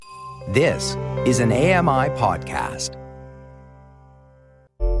This is an AMI podcast.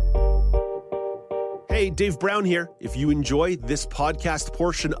 Hey, Dave Brown here. If you enjoy this podcast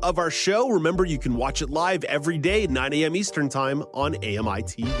portion of our show, remember you can watch it live every day at 9 a.m. Eastern Time on AMI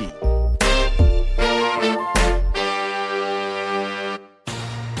TV.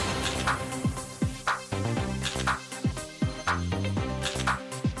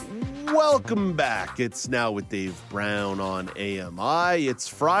 Welcome back. It's Now with Dave Brown on AMI. It's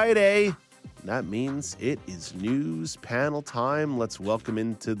Friday. That means it is news panel time. Let's welcome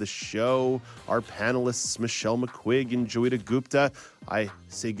into the show our panelists, Michelle McQuigg and Joeita Gupta. I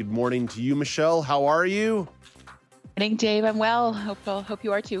say good morning to you, Michelle. How are you? Morning, Dave. I'm well. Hope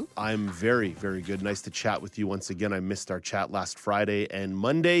you are too. I'm very, very good. Nice to chat with you once again. I missed our chat last Friday and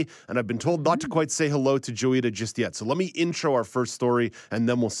Monday, and I've been told not to quite say hello to Joeita just yet. So let me intro our first story, and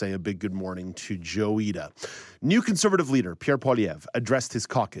then we'll say a big good morning to Joeita. New Conservative leader Pierre Poilievre addressed his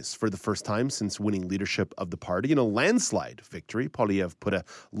caucus for the first time since winning leadership of the party. In a landslide victory, Poilievre put a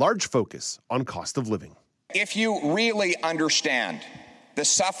large focus on cost of living. If you really understand the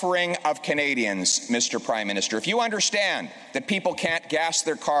suffering of Canadians, Mr. Prime Minister, if you understand that people can't gas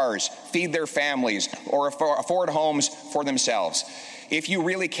their cars, feed their families, or afford homes for themselves, if you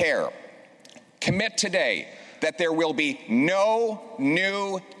really care, commit today that there will be no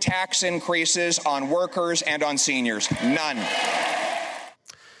new tax increases on workers and on seniors. None.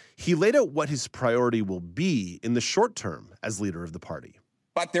 He laid out what his priority will be in the short term as leader of the party.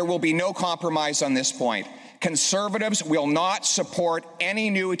 But there will be no compromise on this point. Conservatives will not support any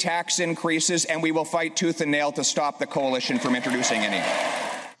new tax increases, and we will fight tooth and nail to stop the coalition from introducing any.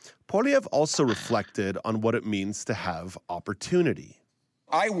 Poilievre also reflected on what it means to have opportunity.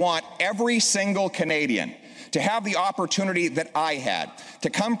 I want every single Canadian to have the opportunity that I had,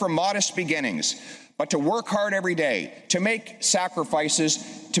 to come from modest beginnings, but to work hard every day, to make sacrifices,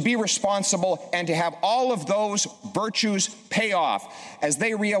 to be responsible, and to have all of those virtues pay off as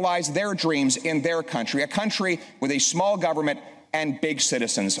they realize their dreams in their country, a country with a small government and big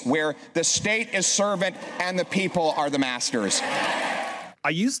citizens, where the state is servant and the people are the masters. I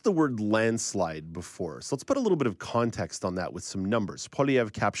used the word landslide before, so let's put a little bit of context on that with some numbers.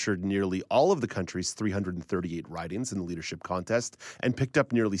 Poilievre captured nearly all of the country's 338 ridings in the leadership contest and picked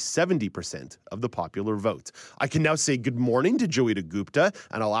up nearly 70% of the popular vote. I can now say good morning to Joeita Gupta,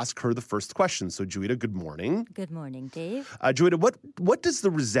 and I'll ask her the first question. So, Joeita, good morning. Good morning, Dave. Joeita, what does the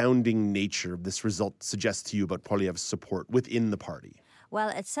resounding nature of this result suggest to you about Poilievre's support within the party? Well,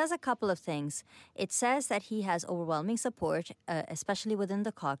 it says a couple of things. It says that he has overwhelming support, especially within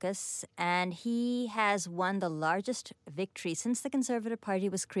the caucus, and he has won the largest victory since the Conservative Party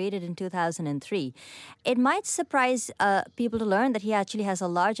was created in 2003. It might surprise people to learn that he actually has a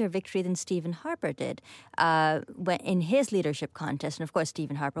larger victory than Stephen Harper did in his leadership contest. And of course,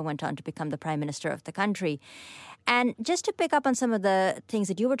 Stephen Harper went on to become the Prime Minister of the country. And just to pick up on some of the things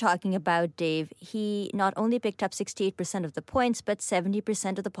that you were talking about, Dave, he not only picked up 68% of the points, but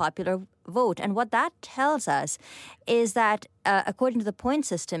 70% of the popular vote. And what that tells us is that, according to the point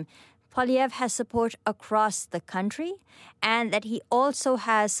system, Poilievre has support across the country, and that he also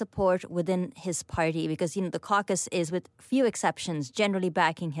has support within his party because, the caucus is, with few exceptions, generally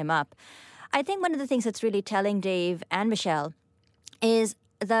backing him up. I think one of the things that's really telling, Dave and Michelle, is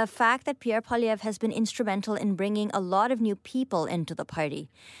the fact that Pierre Poilievre has been instrumental in bringing a lot of new people into the party.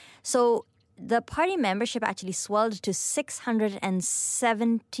 So the party membership actually swelled to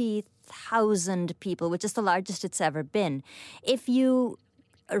 670,000 people, which is the largest it's ever been. If you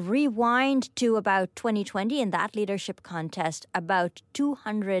rewind to about 2020, in that leadership contest, about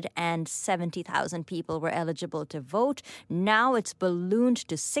 270,000 people were eligible to vote. Now it's ballooned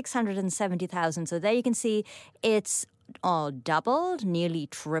to 670,000. So there you can see it's all doubled, nearly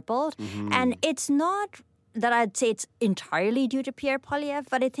tripled. Mm-hmm. And it's not that I'd say it's entirely due to Pierre Poilievre,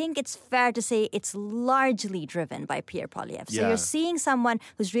 but I think it's fair to say it's largely driven by Pierre Poilievre. So you're seeing someone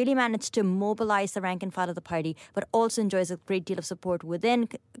who's really managed to mobilize the rank and file of the party, but also enjoys a great deal of support within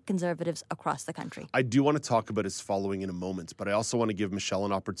Conservatives across the country. I do want to talk about his following in a moment, but I also want to give Michelle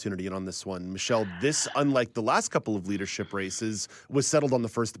an opportunity in on this one. Michelle, this, unlike the last couple of leadership races, was settled on the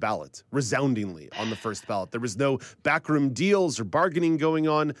first ballot, resoundingly on the first ballot. There was no backroom deals or bargaining going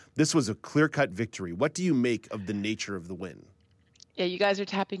on. This was a clear-cut victory. What do you make of the nature of the win? Yeah, you guys are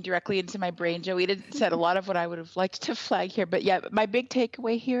tapping directly into my brain. Joey said a lot of what I would have liked to flag here. But yeah, my big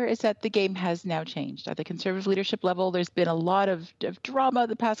takeaway here is that the game has now changed. At the Conservative leadership level, there's been a lot of drama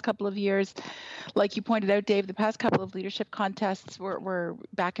the past couple of years. Like you pointed out, Dave, the past couple of leadership contests were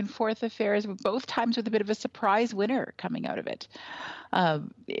back and forth affairs, both times with a bit of a surprise winner coming out of it.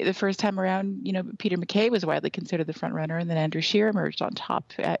 The first time around, Peter MacKay was widely considered the front runner, and then Andrew Scheer emerged on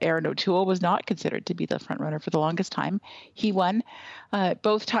top. Aaron O'Toole was not considered to be the front runner for the longest time. He won.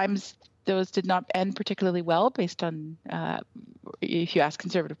 Both times, those did not end particularly well, based on, if you ask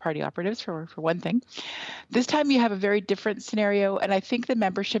Conservative Party operatives, for one thing. This time you have a very different scenario, and I think the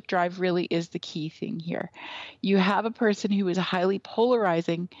membership drive really is the key thing here. You have a person who is highly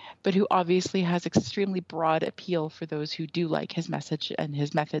polarizing, but who obviously has extremely broad appeal for those who do like his message and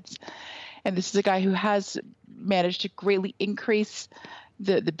his methods. And this is a guy who has managed to greatly increase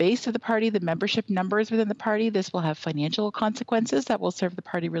the base of the party, the membership numbers within the party. This will have financial consequences that will serve the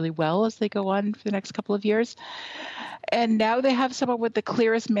party really well as they go on for the next couple of years. And now they have someone with the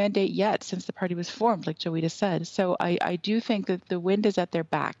clearest mandate yet since the party was formed, like Joita said. So I do think that the wind is at their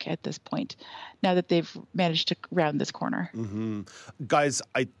back at this point, now that they've managed to round this corner. Mm-hmm. Guys,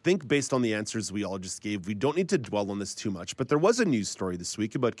 I think based on the answers we all just gave, we don't need to dwell on this too much, but there was a news story this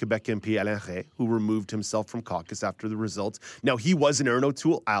week about Quebec MP Alain Rey, who removed himself from caucus after the results. Now, he was an Aaron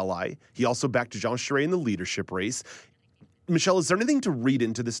O'Toole ally. He also backed Jean Charest in the leadership race. Michelle, is there anything to read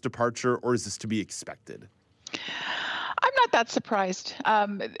into this departure, or is this to be expected? I'm not that surprised.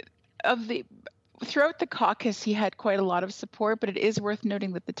 Throughout the caucus, he had quite a lot of support, but it is worth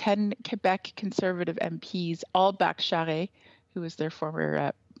noting that the 10 Quebec Conservative MPs all backed Charest, who was their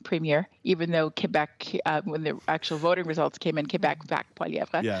former premier, even though Quebec, when the actual voting results came in, Quebec backed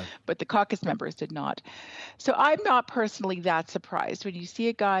Poilievre, but the caucus members did not. So I'm not personally that surprised when you see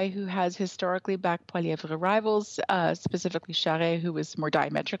a guy who has historically backed Poilievre rivals, specifically Charest, who was more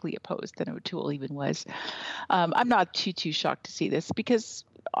diametrically opposed than O'Toole even was. I'm not too shocked to see this because,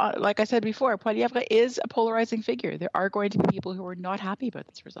 like I said before, Poilievre is a polarizing figure. There are going to be people who are not happy about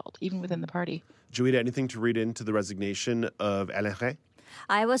this result, even within the party. Joita, anything to read into the resignation of Alain Rey?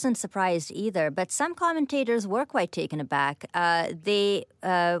 I wasn't surprised either, but some commentators were quite taken aback. They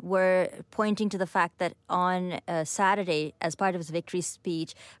were pointing to the fact that on Saturday, as part of his victory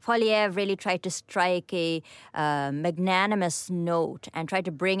speech, Poilievre really tried to strike a magnanimous note and tried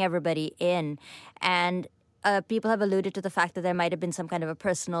to bring everybody in. And people have alluded to the fact that there might have been some kind of a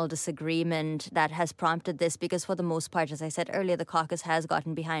personal disagreement that has prompted this, because for the most part, as I said earlier, the caucus has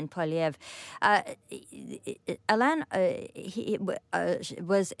gotten behind Poilievre. Alain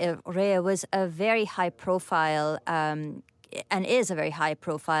Rey was a very high-profile and is a very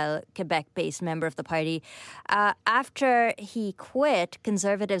high-profile Quebec-based member of the party. After he quit,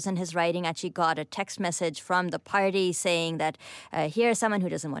 Conservatives in his riding actually got a text message from the party saying that here's someone who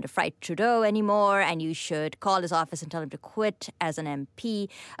doesn't want to fight Trudeau anymore, and you should call his office and tell him to quit as an MP.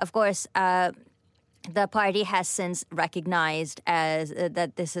 Of course, the party has since recognized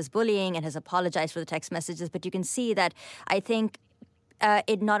that this is bullying and has apologized for the text messages, but you can see that I think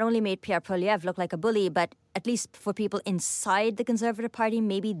it not only made Pierre Poilievre look like a bully, but at least for people inside the Conservative Party,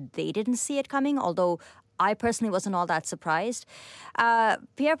 maybe they didn't see it coming, although I personally wasn't all that surprised.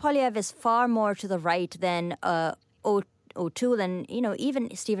 Pierre Poilievre is far more to the right than O'Toole and,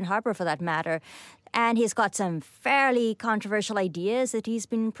 even Stephen Harper for that matter. And he's got some fairly controversial ideas that he's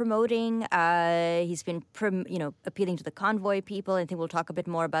been promoting. He's been, appealing to the convoy people. I think we'll talk a bit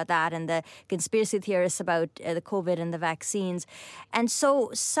more about that, and the conspiracy theorists about the COVID and the vaccines. And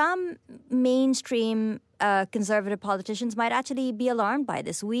so some mainstream conservative politicians might actually be alarmed by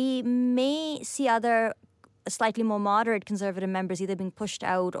this. We may see other slightly more moderate conservative members either being pushed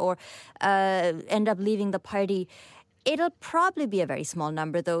out or end up leaving the party. It'll probably be a very small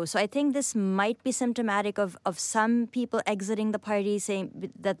number, though. So I think this might be symptomatic of some people exiting the party,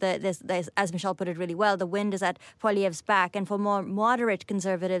 saying that, as Michelle put it really well, the wind is at Poilievre's back. And for more moderate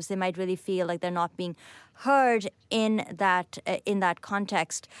conservatives, they might really feel like they're not being heard in that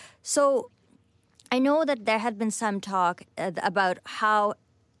context. So I know that there had been some talk about how,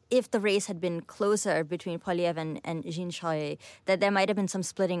 if the race had been closer between Poilievre and Jean Charest, that there might have been some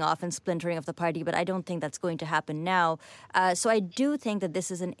splitting off and splintering of the party, but I don't think that's going to happen now. So I do think that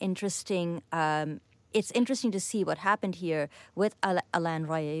this is an interesting, it's interesting to see what happened here with Alain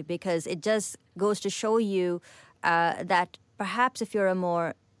Rey, because it just goes to show you that perhaps if you're a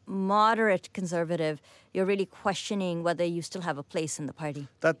more moderate conservative, you're really questioning whether you still have a place in the party.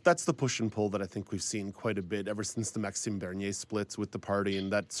 That's the push and pull that I think we've seen quite a bit ever since the Maxime Bernier split with the party,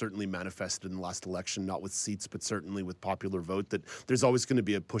 and that certainly manifested in the last election, not with seats, but certainly with popular vote, that there's always going to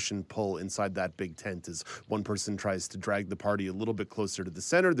be a push and pull inside that big tent. As one person tries to drag the party a little bit closer to the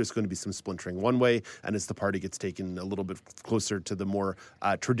center, there's going to be some splintering one way, and as the party gets taken a little bit closer to the more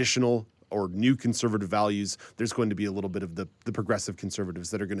traditional or new conservative values, there's going to be a little bit of the progressive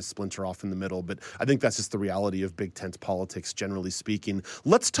conservatives that are going to splinter off in the middle. But I think that's just the reality of big tent politics, generally speaking.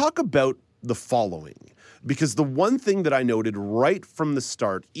 Let's talk about the following, because the one thing that I noted right from the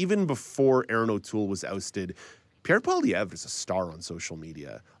start, even before Erin O'Toole was ousted, Pierre Poilievre is a star on social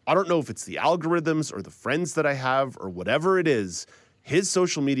media. I don't know if it's the algorithms or the friends that I have or whatever it is. His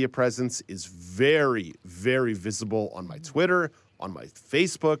social media presence is very, very visible on my Twitter, on my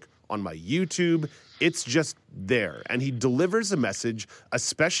Facebook, on my YouTube. It's just there. And he delivers a message,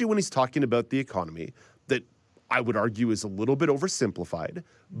 especially when he's talking about the economy, that I would argue is a little bit oversimplified,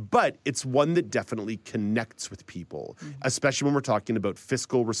 but it's one that definitely connects with people, especially when we're talking about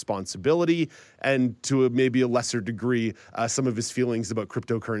fiscal responsibility and to maybe a lesser degree, some of his feelings about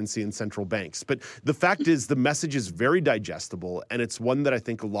cryptocurrency and central banks. But the fact is the message is very digestible, and it's one that I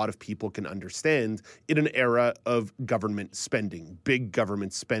think a lot of people can understand in an era of government spending, big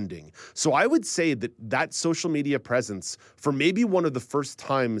government spending. So I would say that social media presence, for maybe one of the first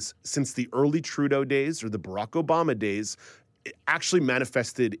times since the early Trudeau days or the Barack Obama days, it actually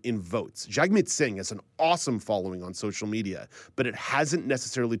manifested in votes. Jagmeet Singh has an awesome following on social media, but it hasn't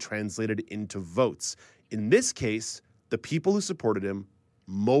necessarily translated into votes. In this case, the people who supported him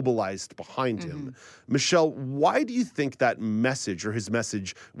mobilized behind him. Michelle, why do you think that message or his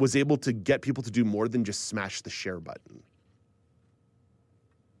message was able to get people to do more than just smash the share button?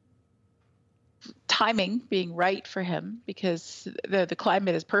 Timing being right for him, because the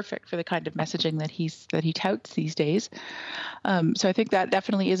climate is perfect for the kind of messaging that he touts these days. So I think that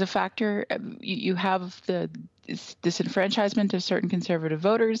definitely is a factor. You have the disenfranchisement of certain conservative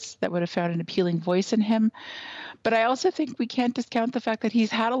voters that would have found an appealing voice in him. But I also think we can't discount the fact that he's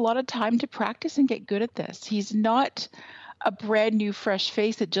had a lot of time to practice and get good at this. He's not a brand new fresh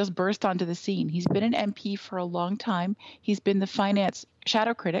face that just burst onto the scene. He's been an MP for a long time. He's been the finance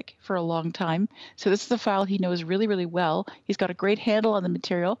shadow critic for a long time. So this is a file he knows really, really well. He's got a great handle on the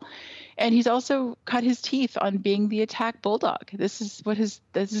material. And he's also cut his teeth on being the attack bulldog. This is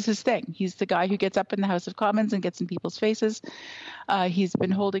his thing. He's the guy who gets up in the House of Commons and gets in people's faces. He's been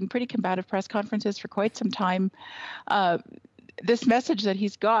holding pretty combative press conferences for quite some time. This message that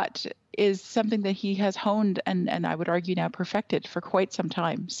he's got is something that he has honed and I would argue now perfected for quite some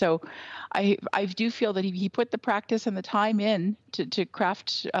time. So I do feel that he put the practice and the time in to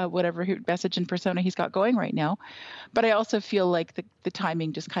craft whatever message and persona he's got going right now. But I also feel like the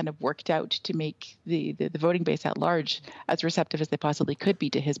timing just kind of worked out to make the voting base at large as receptive as they possibly could be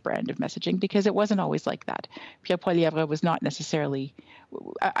to his brand of messaging, because it wasn't always like that. Pierre Poilievre was not necessarily,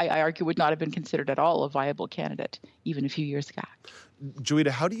 I argue, would not have been considered at all a viable candidate even a few years back. Joita,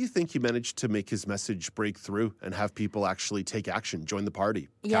 how do you think he managed to make his message break through and have people actually take action, join the party,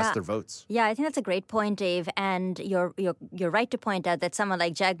 cast their votes? Yeah, I think that's a great point, Dave. And you're right to point out that someone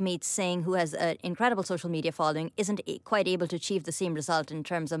like Jagmeet Singh, who has an incredible social media following, isn't quite able to achieve the same result in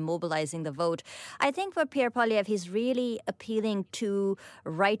terms of mobilizing the vote. I think for Pierre Poilievre, he's really appealing to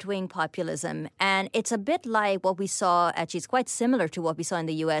right-wing populism. And it's a bit like what we saw, actually, it's quite similar to what we saw in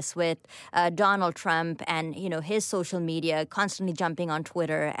the U.S. with Donald Trump and, his social media constantly jumping on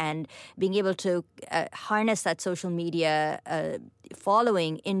Twitter and being able to harness that social media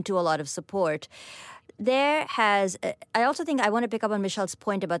following into a lot of support. I also think I want to pick up on Michelle's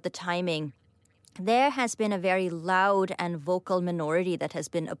point about the timing. There has been a very loud and vocal minority that has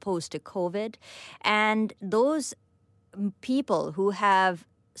been opposed to COVID. And those people who have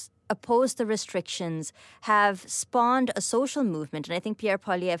opposed the restrictions have spawned a social movement. And I think Pierre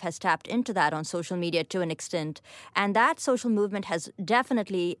Poilievre has tapped into that on social media to an extent. And that social movement has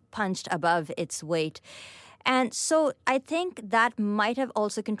definitely punched above its weight. And so I think that might have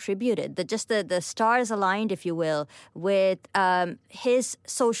also contributed, that just the stars aligned, if you will, with his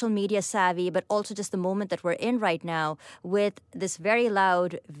social media savvy, but also just the moment that we're in right now with this very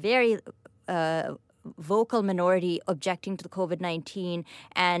loud, very vocal minority objecting to the COVID-19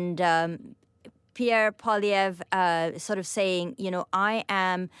 and Pierre Poilievre sort of saying, I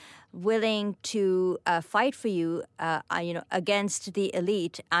am willing to fight for you, against the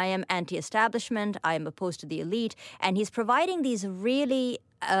elite. I am anti-establishment. I am opposed to the elite. And he's providing these really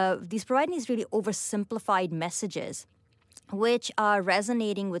oversimplified messages which are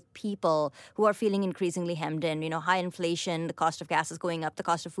resonating with people who are feeling increasingly hemmed in. High inflation, the cost of gas is going up, the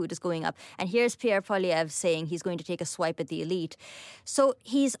cost of food is going up. And here's Pierre Poilievre saying he's going to take a swipe at the elite. So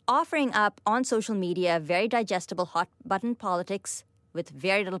he's offering up on social media very digestible hot button politics with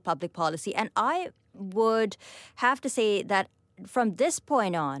very little public policy. And I would have to say that from this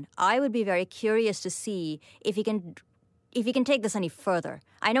point on, I would be very curious to see if he can take this any further.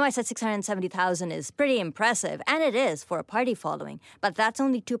 I know I said 670,000 is pretty impressive, and it is for a party following, but that's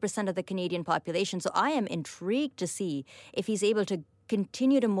only 2% of the Canadian population. So I am intrigued to see if he's able to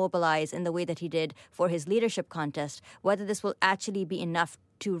continue to mobilize in the way that he did for his leadership contest, whether this will actually be enough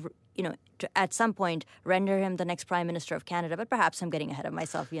to at some point render him the next Prime Minister of Canada. But perhaps I'm getting ahead of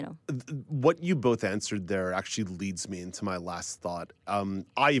myself, What you both answered there actually leads me into my last thought.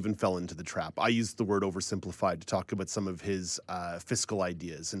 I even fell into the trap. I used the word oversimplified to talk about some of his fiscal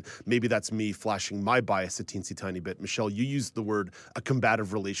ideas. And maybe that's me flashing my bias a teensy tiny bit. Michelle, you used the word a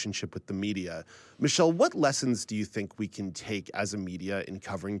combative relationship with the media. Michelle, what lessons do you think we can take as a media in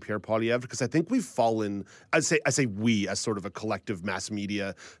covering Pierre Poilievre? Because I think we've fallen, I say we as sort of a collective mass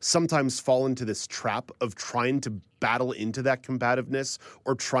media, sometimes fall into this trap of trying to battle into that combativeness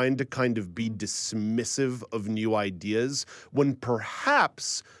or trying to kind of be dismissive of new ideas when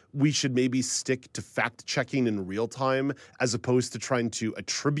perhaps we should maybe stick to fact-checking in real time as opposed to trying to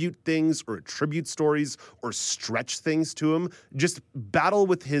attribute things or attribute stories or stretch things to him. Just battle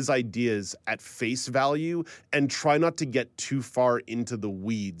with his ideas at face value and try not to get too far into the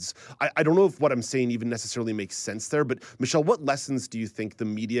weeds. I don't know if what I'm saying even necessarily makes sense there, but Michelle, what lessons do you think the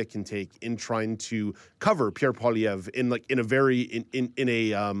media can take in trying to cover Pierre Poilievre in a very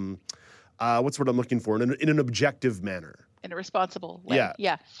what's what I'm looking for, in an objective manner? In a responsible way.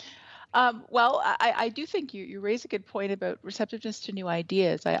 Yeah. Well, I do think you raise a good point about receptiveness to new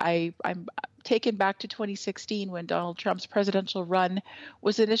ideas. I'm taken back to 2016 when Donald Trump's presidential run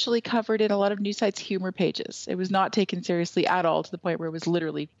was initially covered in a lot of news sites' humor pages. It was not taken seriously at all, to the point where it was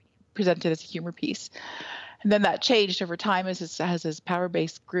literally presented as a humor piece. And then that changed over time as his power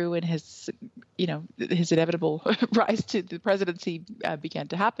base grew and his inevitable rise to the presidency began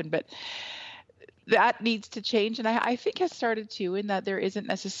to happen. But that needs to change, and I think has started to, in that there isn't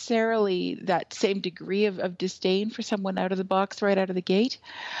necessarily that same degree of disdain for someone out of the box right out of the gate.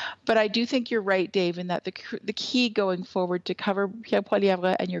 But I do think you're right, Dave, in that the key going forward to cover Pierre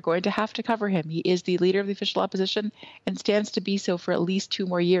Poilievre, and you're going to have to cover him. He is the leader of the official opposition and stands to be so for at least 2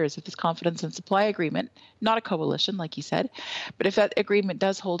 more years if this confidence and supply agreement, not a coalition, like you said, but if that agreement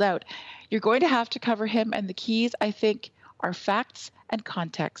does hold out, you're going to have to cover him. And the keys, I think, are facts and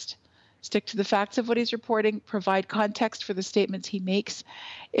context. Stick to the facts of what he's reporting, provide context for the statements he makes.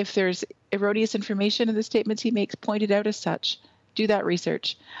 If there's erroneous information in the statements he makes, point it out as such. Do that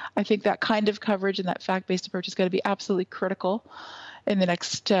research. I think that kind of coverage and that fact-based approach is going to be absolutely critical in the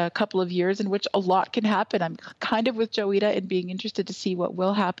next couple of years, in which a lot can happen. I'm kind of with Joita in being interested to see what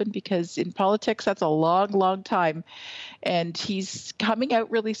will happen, because in politics, that's a long, long time. And he's coming out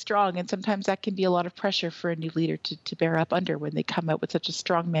really strong. And sometimes that can be a lot of pressure for a new leader to bear up under when they come out with such a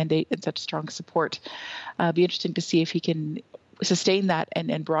strong mandate and such strong support. It'll be interesting to see if he can sustain that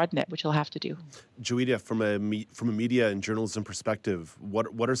and broaden it, which he'll have to do. Joita, from a media and journalism perspective,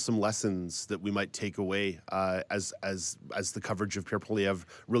 what are some lessons that we might take away as the coverage of Pierre Poilievre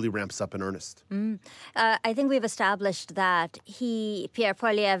really ramps up in earnest? I think we've established that Pierre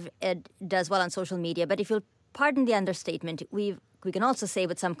Poilievre does well on social media, but if you'll pardon the understatement, we can also say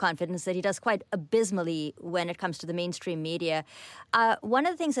with some confidence that he does quite abysmally when it comes to the mainstream media. One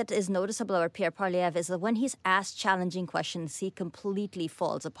of the things that is noticeable about Pierre Poilievre is that when he's asked challenging questions, he completely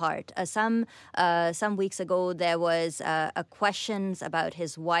falls apart. Some weeks ago, there was questions about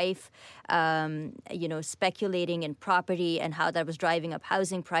his wife, speculating in property and how that was driving up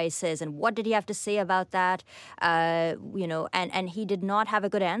housing prices, and what did he have to say about that? And he did not have a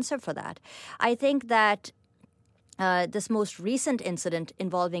good answer for that. I think that this most recent incident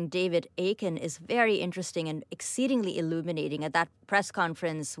involving David Akin is very interesting and exceedingly illuminating. At that press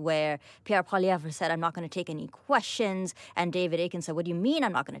conference where Pierre Poilievre said, "I'm not going to take any questions," and David Akin said, "What do you mean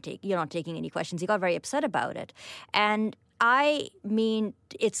you're not taking any questions?" He got very upset about it. And I mean,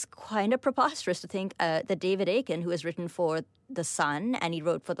 it's kind of preposterous to think that David Akin, who has written for The Sun and he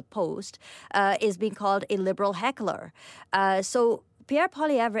wrote for The Post, is being called a liberal heckler. So Pierre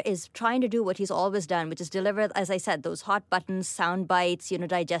Poilievre is trying to do what he's always done, which is deliver, as I said, those hot buttons, sound bites,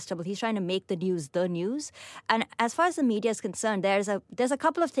 digestible. He's trying to make the news the news. And as far as the media is concerned, there's a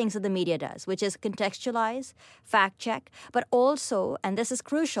couple of things that the media does, which is contextualize, fact check, but also, and this is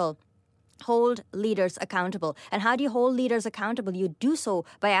crucial, hold leaders accountable. And how do you hold leaders accountable? You do so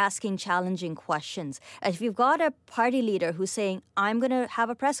by asking challenging questions. If you've got a party leader who's saying, I'm going to have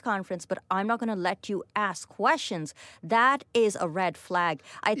a press conference, but I'm not going to let you ask questions, that is a red flag.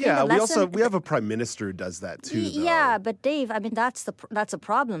 I think we have a prime minister who does that too, though. Yeah, but Dave, I mean, that's a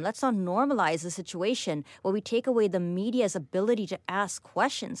problem. Let's not normalize the situation where we take away the media's ability to ask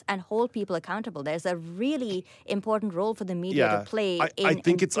questions and hold people accountable. There's a really important role for the media to play. I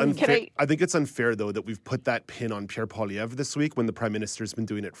think it's unfair. I think it's unfair, though, that we've put that pin on Pierre Poilievre this week when the Prime Minister's been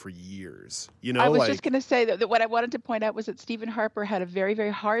doing it for years. You know, I was just going to say that what I wanted to point out was that Stephen Harper had a very,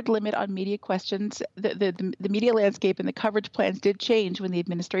 very hard limit on media questions. The media landscape and the coverage plans did change when the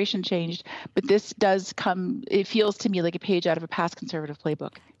administration changed, but this does come, it feels to me like a page out of a past Conservative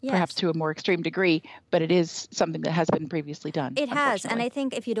playbook, perhaps to a more extreme degree, but it is something that has been previously done. It has, and I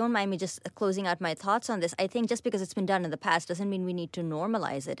think if you don't mind me just closing out my thoughts on this, I think just because it's been done in the past doesn't mean we need to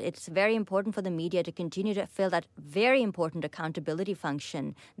normalize it. It's very important for the media to continue to fill that very important accountability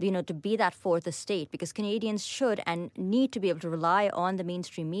function, to be that fourth estate, because Canadians should and need to be able to rely on the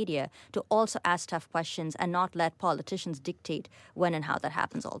mainstream media to also ask tough questions and not let politicians dictate when and how that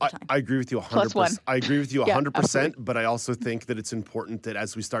happens all the time. I agree with you 100%. I agree with you 100%, but I also think that it's important that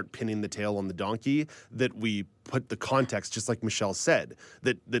as we start pinning the tail on the donkey, that we put the context, just like Michelle said,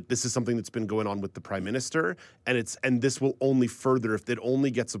 that this is something that's been going on with the Prime Minister, and this will only further, if the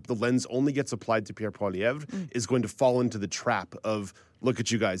lens only gets applied to Pierre Poilievre, is going to fall into the trap of, look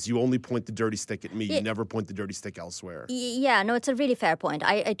at you guys, you only point the dirty stick at me, you never point the dirty stick elsewhere. Yeah, no, it's a really fair point.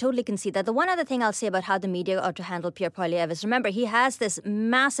 I totally concede that. The one other thing I'll say about how the media ought to handle Pierre Poilievre is, remember, he has this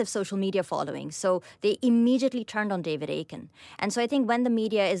massive social media following, so they immediately turned on David Akin. And so I think when the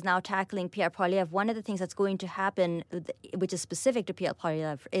media is now tackling Pierre Poilievre, one of the things that's going to happen, which is specific to Pierre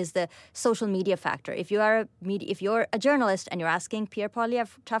Poilievre, is the social media factor. If you're a journalist and you're asking Pierre Poilievre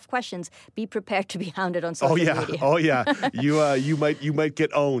tough questions, be prepared to be hounded on social media. Oh yeah, you might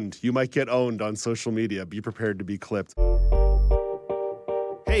get owned. You might get owned on social media. Be prepared to be clipped.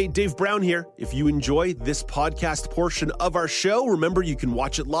 Hey, Dave Brown here. If you enjoy this podcast portion of our show, remember you can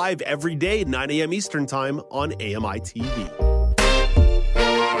watch it live every day at 9 a.m. Eastern Time on AMI TV.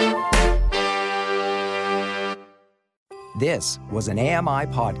 This was an AMI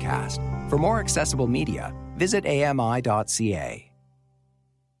podcast. For more accessible media, visit ami.ca.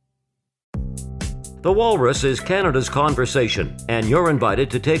 The Walrus is Canada's conversation, and you're invited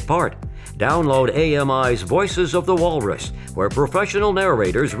to take part. Download AMI's Voices of the Walrus, where professional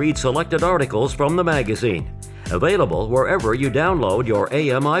narrators read selected articles from the magazine. Available wherever you download your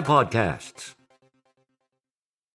AMI podcasts.